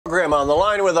Program. On the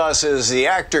line with us is the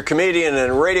actor, comedian,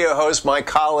 and radio host, my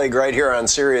colleague right here on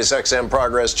Sirius XM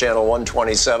Progress Channel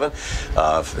 127,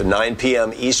 9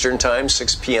 p.m. Eastern Time,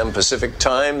 6 p.m. Pacific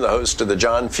Time, the host of the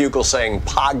John Fugelsang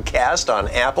podcast on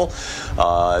Apple,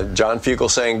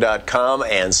 johnfugelsang.com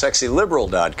and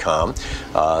sexyliberal.com.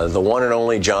 The one and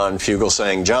only John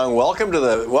Fugelsang. John, welcome to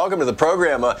the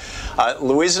program.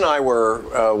 Louise and I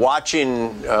were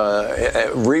watching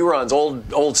reruns,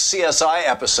 old CSI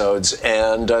episodes,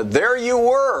 and there you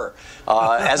were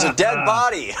as a dead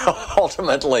body.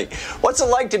 Ultimately, what's it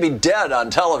like to be dead on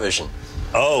television?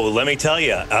 Oh, let me tell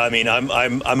you. I mean,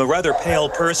 I'm a rather pale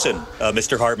person,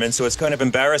 Mr. Hartmann, so it's kind of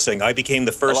embarrassing. I became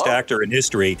the first actor in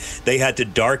history they had to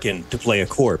darken to play a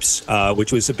corpse,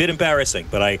 which was a bit embarrassing.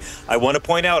 But I want to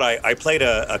point out I played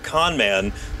a con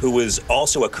man who was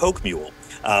also a coke mule.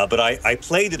 But I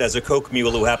played it as a coke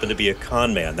mule who happened to be a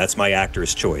con man. That's my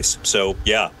actor's choice. So,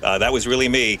 yeah, that was really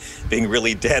me being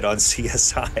really dead on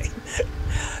CSI.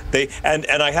 And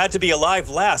I had to be alive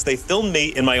last. They filmed me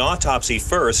in my autopsy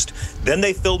first. Then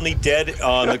they filmed me dead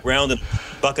on the ground in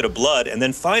a bucket of blood. And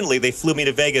then finally, they flew me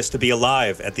to Vegas to be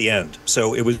alive at the end.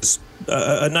 So it was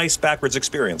a nice backwards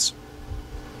experience.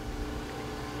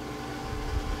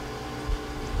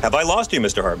 Have I lost you,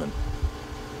 Mr. Hartmann?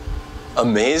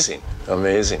 Amazing.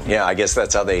 Amazing. Yeah, I guess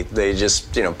that's how they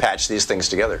just, patch these things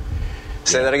together.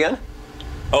 Say that again?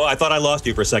 Oh, I thought I lost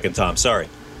you for a second, Tom. Sorry.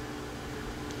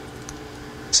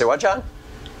 Say what, John?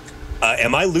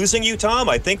 Am I losing you, Tom?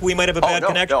 I think we might have a bad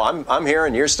connection. No, I'm here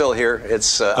and you're still here.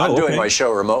 It's I'm doing my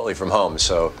show remotely from home,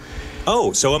 so.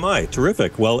 Oh, so am I.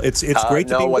 Terrific. Well, it's great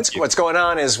to be with you. What's going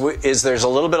on is there's a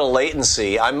little bit of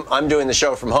latency. I'm doing the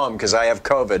show from home because I have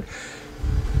COVID.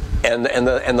 And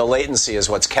the latency is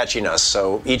what's catching us.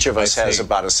 So each of us has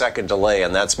about a second delay,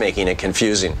 and that's making it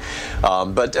confusing.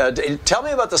 But tell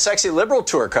me about the Sexy Liberal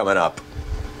tour coming up.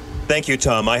 Thank you,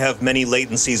 Tom. I have many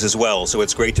latencies as well, so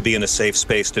it's great to be in a safe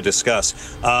space to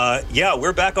discuss. Yeah,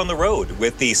 we're back on the road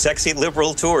with the Sexy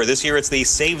Liberal tour. This year it's the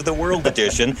Save the World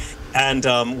edition.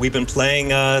 And we've been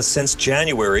playing since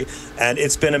January, and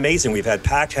it's been amazing. We've had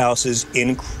packed houses,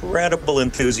 incredible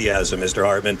enthusiasm, Mr.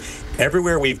 Hartmann.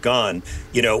 Everywhere we've gone,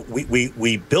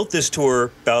 we built this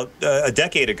tour about a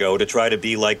decade ago to try to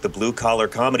be like the blue-collar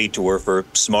comedy tour for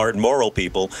smart and moral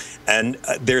people. And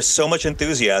there's so much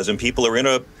enthusiasm. People are in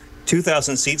a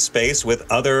 2,000-seat space with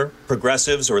other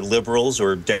progressives or liberals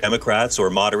or Democrats or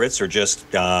moderates or just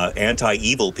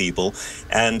anti-evil people.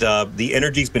 And the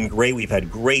energy's been great. We've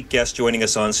had great guests joining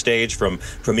us on stage, from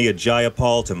Mia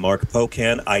Jayapal to Mark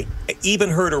Pocan. I even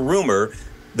heard a rumor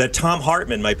that Thom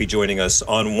Hartmann might be joining us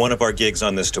on one of our gigs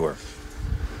on this tour.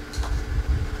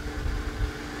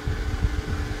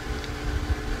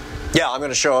 Yeah, I'm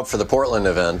going to show up for the Portland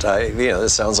event.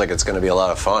 This sounds like it's going to be a lot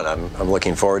of fun. I'm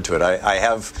looking forward to it. I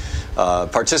have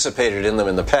participated in them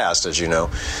in the past, as you know.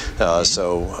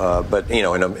 But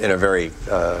in a very,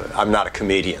 I'm not a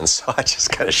comedian, so I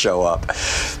just kind of show up.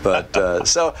 But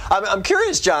so I'm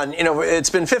curious, John. It's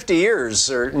been 50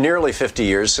 years, or nearly 50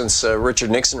 years, since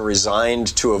Richard Nixon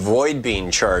resigned to avoid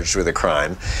being charged with a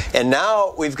crime, and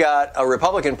now we've got a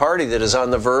Republican Party that is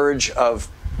on the verge of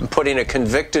putting a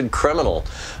convicted criminal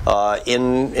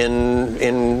in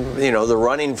the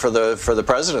running for the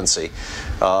presidency.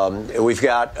 We've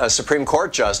got a Supreme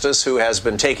Court justice who has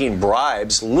been taking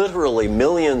bribes, literally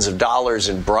millions of dollars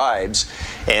in bribes,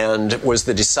 and was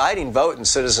the deciding vote in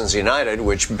Citizens United,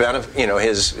 which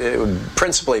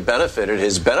principally benefited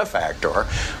his benefactor,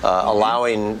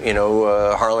 allowing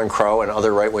Harlan Crow and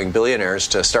other right-wing billionaires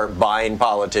to start buying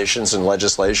politicians and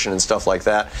legislation and stuff like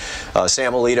that.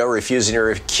 Sam Alito refusing to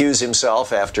recuse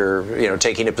himself after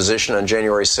taking a position on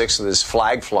January 6th with his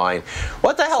flag flying.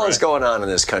 What the hell is going on in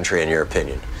this country, in your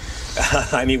opinion?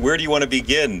 I mean, where do you want to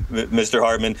begin, Mr.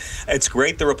 Hartmann? It's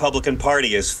great the Republican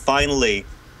Party is finally,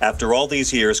 after all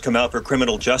these years, come out for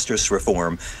criminal justice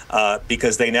reform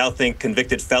because they now think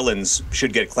convicted felons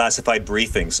should get classified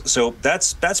briefings. So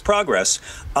that's progress.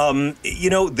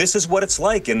 This is what it's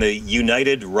like in the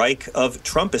United Reich of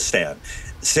Trumpistan.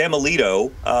 Sam Alito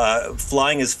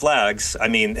flying his flags. I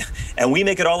mean, and we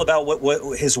make it all about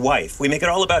what his wife. We make it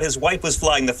all about his wife was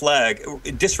flying the flag,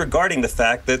 disregarding the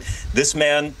fact that this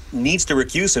man needs to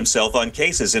recuse himself on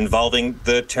cases involving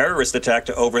the terrorist attack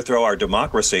to overthrow our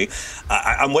democracy.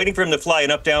 I'm waiting for him to fly an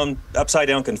upside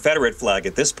down Confederate flag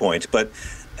at this point. But,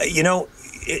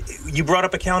 you brought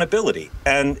up accountability.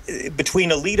 And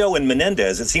between Alito and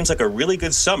Menendez, it seems like a really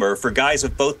good summer for guys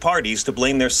of both parties to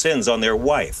blame their sins on their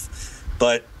wife.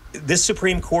 But this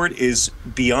Supreme Court is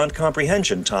beyond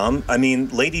comprehension, Tom. I mean,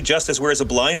 Lady Justice wears a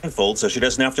blindfold so she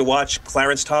doesn't have to watch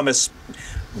Clarence Thomas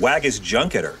wag his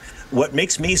junk at her. what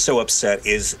makes me so upset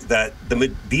is that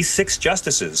these 6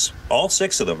 justices, all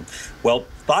 6 of them, well,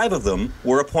 5 of them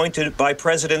were appointed by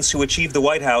presidents who achieved the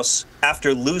White House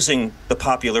after losing the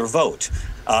popular vote.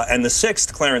 And the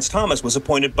 6th, Clarence Thomas, was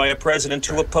appointed by a president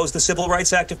who opposed the Civil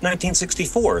Rights Act of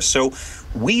 1964. So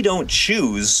we don't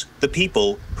choose the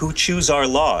people who choose our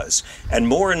laws. And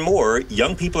more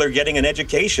young people are getting an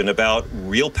education about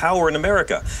real power in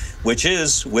America, which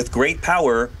is, with great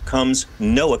power comes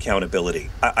no accountability.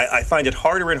 I find it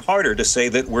harder and harder to say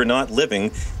that we're not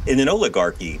living in an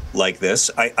oligarchy like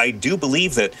this. I do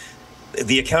believe that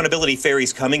the accountability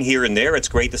fairy's coming here and there. It's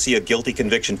great to see a guilty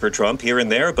conviction for Trump here and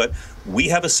there, but we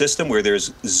have a system where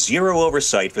there's zero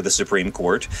oversight for the Supreme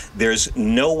Court. There's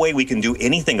no way we can do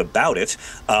anything about it.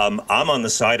 I'm on the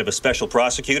side of a special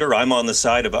prosecutor. I'm on the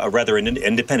side of an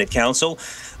independent counsel.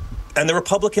 And the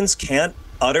Republicans can't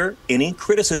utter any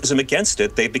criticism against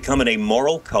it. They've become an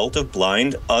amoral cult of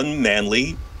blind,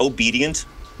 unmanly, obedient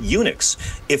eunuchs.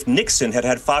 If Nixon had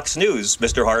had Fox News,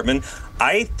 Mr. Hartmann,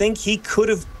 I think he could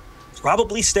have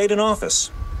probably stayed in office.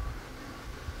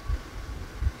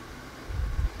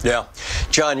 Yeah.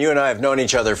 John, you and I have known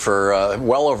each other for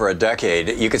well over a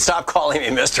decade. You could stop calling me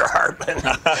Mr. Hartmann.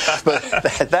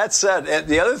 But that said,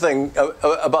 the other thing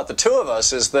about the two of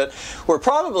us is that we're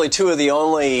probably two of the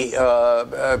only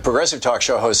progressive talk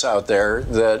show hosts out there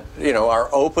that, are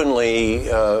openly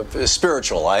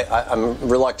spiritual. I'm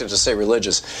reluctant to say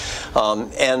religious.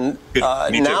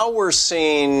 Now we're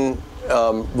seeing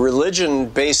religion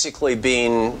basically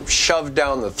being shoved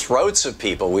down the throats of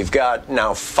people. We've got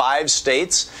now 5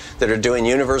 states that are doing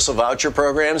universal voucher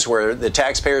programs where the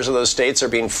taxpayers of those states are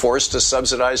being forced to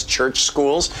subsidize church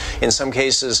schools, in some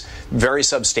cases very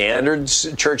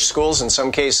substandard church schools, in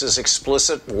some cases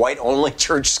explicit white-only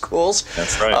church schools.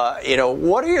 That's right.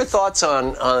 What are your thoughts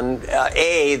on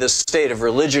A, the state of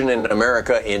religion in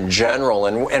America in general,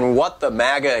 and what the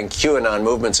MAGA and QAnon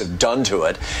movements have done to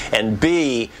it, and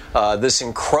B, this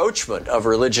encroachment of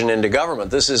religion into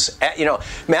government? This is,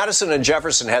 Madison and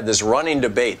Jefferson had this running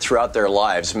debate throughout their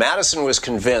lives. Madison was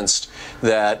convinced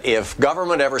that if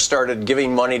government ever started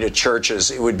giving money to churches,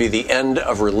 it would be the end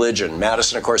of religion.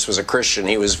 Madison, of course, was a Christian.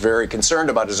 He was very concerned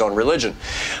about his own religion.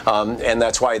 And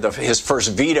that's why his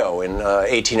first veto in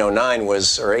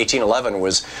 1811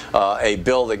 was a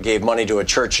bill that gave money to a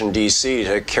church in D.C.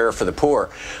 to care for the poor.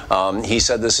 He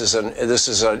said this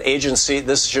is an agency,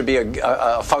 this should be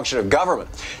a function of government.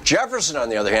 Jefferson, on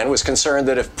the other hand, was concerned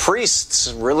that if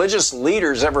priests, religious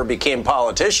leaders, ever became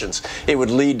politicians, it would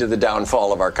lead to the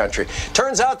downfall of our country.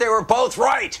 Turns out they were both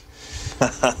right.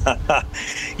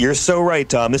 You're so right,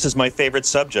 Tom. This is my favorite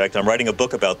subject. I'm writing a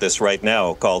book about this right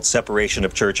now called Separation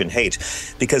of Church and Hate,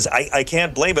 because I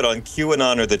can't blame it on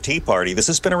QAnon or the Tea Party. This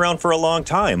has been around for a long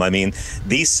time. I mean,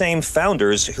 these same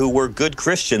founders who were good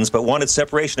Christians but wanted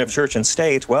separation of church and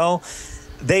state, well,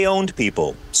 they owned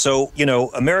people. So,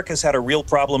 America's had a real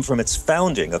problem from its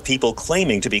founding of people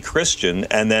claiming to be Christian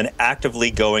and then actively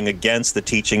going against the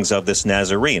teachings of this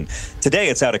Nazarene. Today,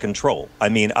 it's out of control. I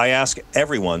mean, I ask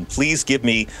everyone, please give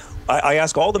me, I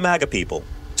ask all the MAGA people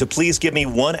to please give me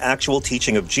one actual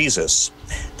teaching of Jesus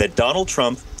that Donald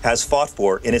Trump has fought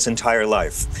for in his entire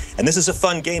life. And this is a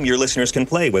fun game your listeners can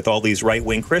play with all these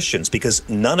right-wing Christians, because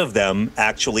none of them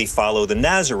actually follow the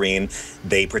Nazarene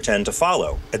they pretend to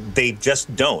follow. They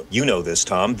just don't. You know this,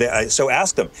 Tom. So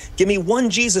ask them, give me one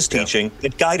Jesus teaching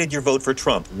that guided your vote for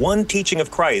Trump, one teaching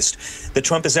of Christ that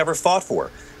Trump has ever fought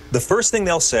for. The first thing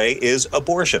they'll say is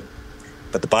abortion.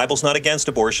 But the Bible's not against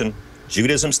abortion.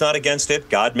 Judaism's not against it.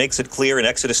 God makes it clear in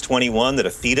Exodus 21 that a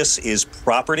fetus is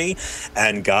property,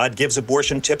 and God gives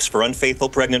abortion tips for unfaithful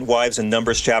pregnant wives in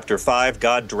Numbers chapter 5.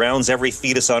 God drowns every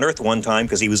fetus on earth one time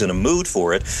because he was in a mood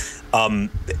for it.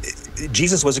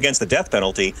 Jesus was against the death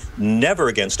penalty, never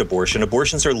against abortion.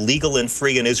 Abortions are legal and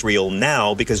free in Israel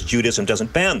now because Judaism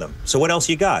doesn't ban them. So what else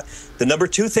you got? The number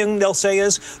 2 thing they'll say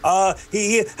is,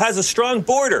 he has a strong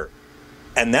border.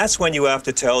 And that's when you have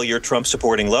to tell your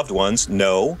Trump-supporting loved ones,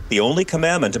 no, the only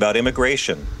commandment about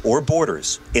immigration or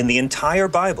borders in the entire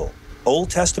Bible, Old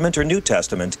Testament or New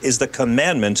Testament, is the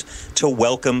commandment to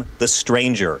welcome the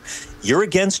stranger. You're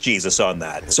against Jesus on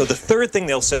that. So the third thing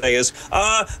they'll say is,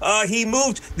 he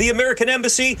moved the American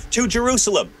embassy to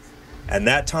Jerusalem. And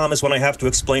that, Tom, is when I have to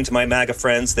explain to my MAGA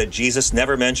friends that Jesus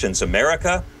never mentions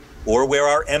America or where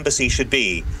our embassy should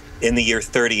be in the year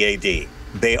 30 A.D.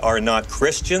 They are not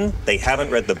Christian, they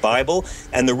haven't read the Bible,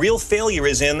 and the real failure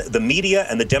is in the media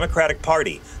and the Democratic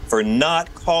Party for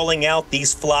not calling out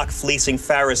these flock-fleecing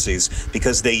Pharisees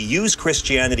because they use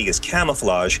Christianity as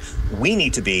camouflage. We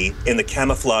need to be in the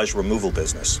camouflage removal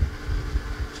business.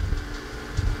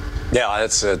 Yeah,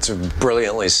 it's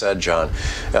brilliantly said, John.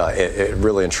 It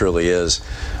really and truly is.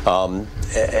 I'm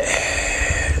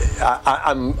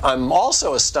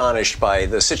also astonished by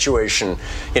the situation,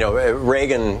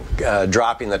 Reagan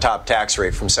dropping the top tax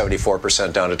rate from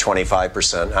 74% down to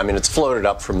 25%. I mean, it's floated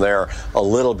up from there a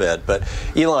little bit, but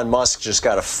Elon Musk just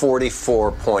got a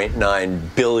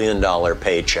 $44.9 billion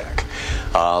paycheck.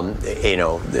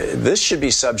 This should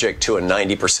be subject to a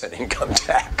 90% income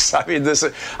tax. I mean,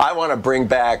 I want to bring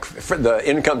back the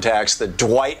income tax that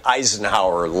Dwight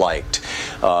Eisenhower liked.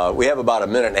 We have about a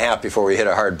minute and a half before we hit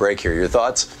a hard break here. Your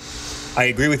thoughts? I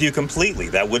agree with you completely.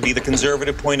 That would be the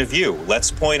conservative point of view.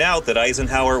 Let's point out that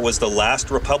Eisenhower was the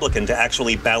last Republican to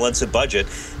actually balance a budget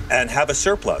and have a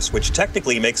surplus, which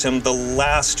technically makes him the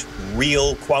last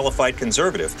real qualified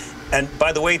conservative. And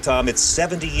by the way, Tom, it's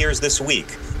 70 years this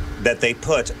week that they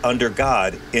put under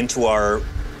God into our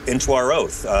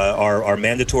oath, our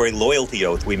mandatory loyalty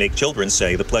oath we make children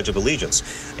say, the Pledge of Allegiance.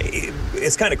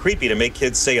 It's kind of creepy to make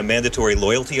kids say a mandatory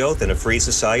loyalty oath in a free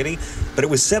society, but it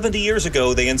was 70 years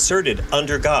ago they inserted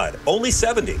under God. Only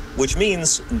 70, which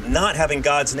means not having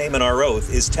God's name in our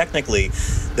oath is technically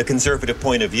the conservative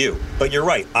point of view. But you're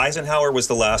right, Eisenhower was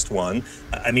the last one.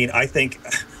 I mean, I think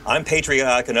I'm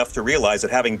patriotic enough to realize that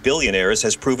having billionaires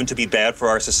has proven to be bad for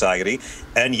our society.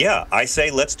 And yeah, I say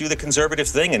let's do the conservative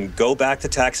thing and go back to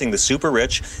taxing the super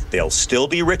rich. They'll still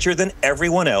be richer than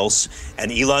everyone else,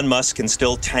 and Elon Musk can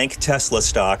still tank Tesla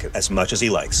stock as much as he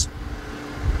likes.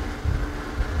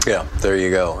 Yeah, there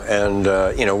you go. And,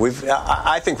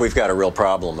 I think we've got a real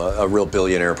problem, a real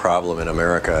billionaire problem in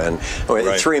America. And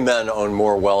right. 3 men own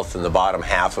more wealth than the bottom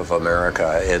half of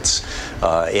America. It's,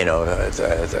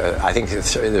 I think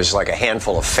there's like a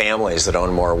handful of families that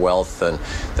own more wealth than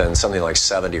something like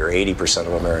 70 or 80%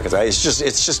 of Americans.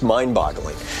 It's just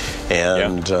mind-boggling.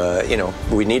 And,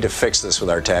 we need to fix this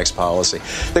with our tax policy.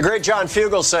 The great John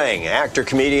Fugelsang, actor,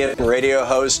 comedian, and radio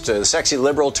host, the Sexy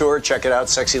Liberal Tour. Check it out,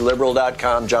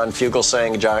 sexyliberal.com.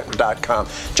 JohnFugelsang.com.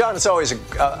 John, it's always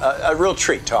a real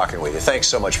treat talking with you. Thanks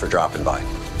so much for dropping by.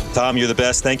 Tom, you're the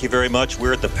best. Thank you very much.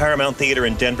 We're at the Paramount Theater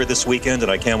in Denver this weekend,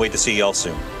 and I can't wait to see y'all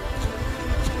soon.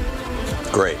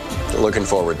 Great. Looking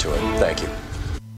forward to it. Thank you.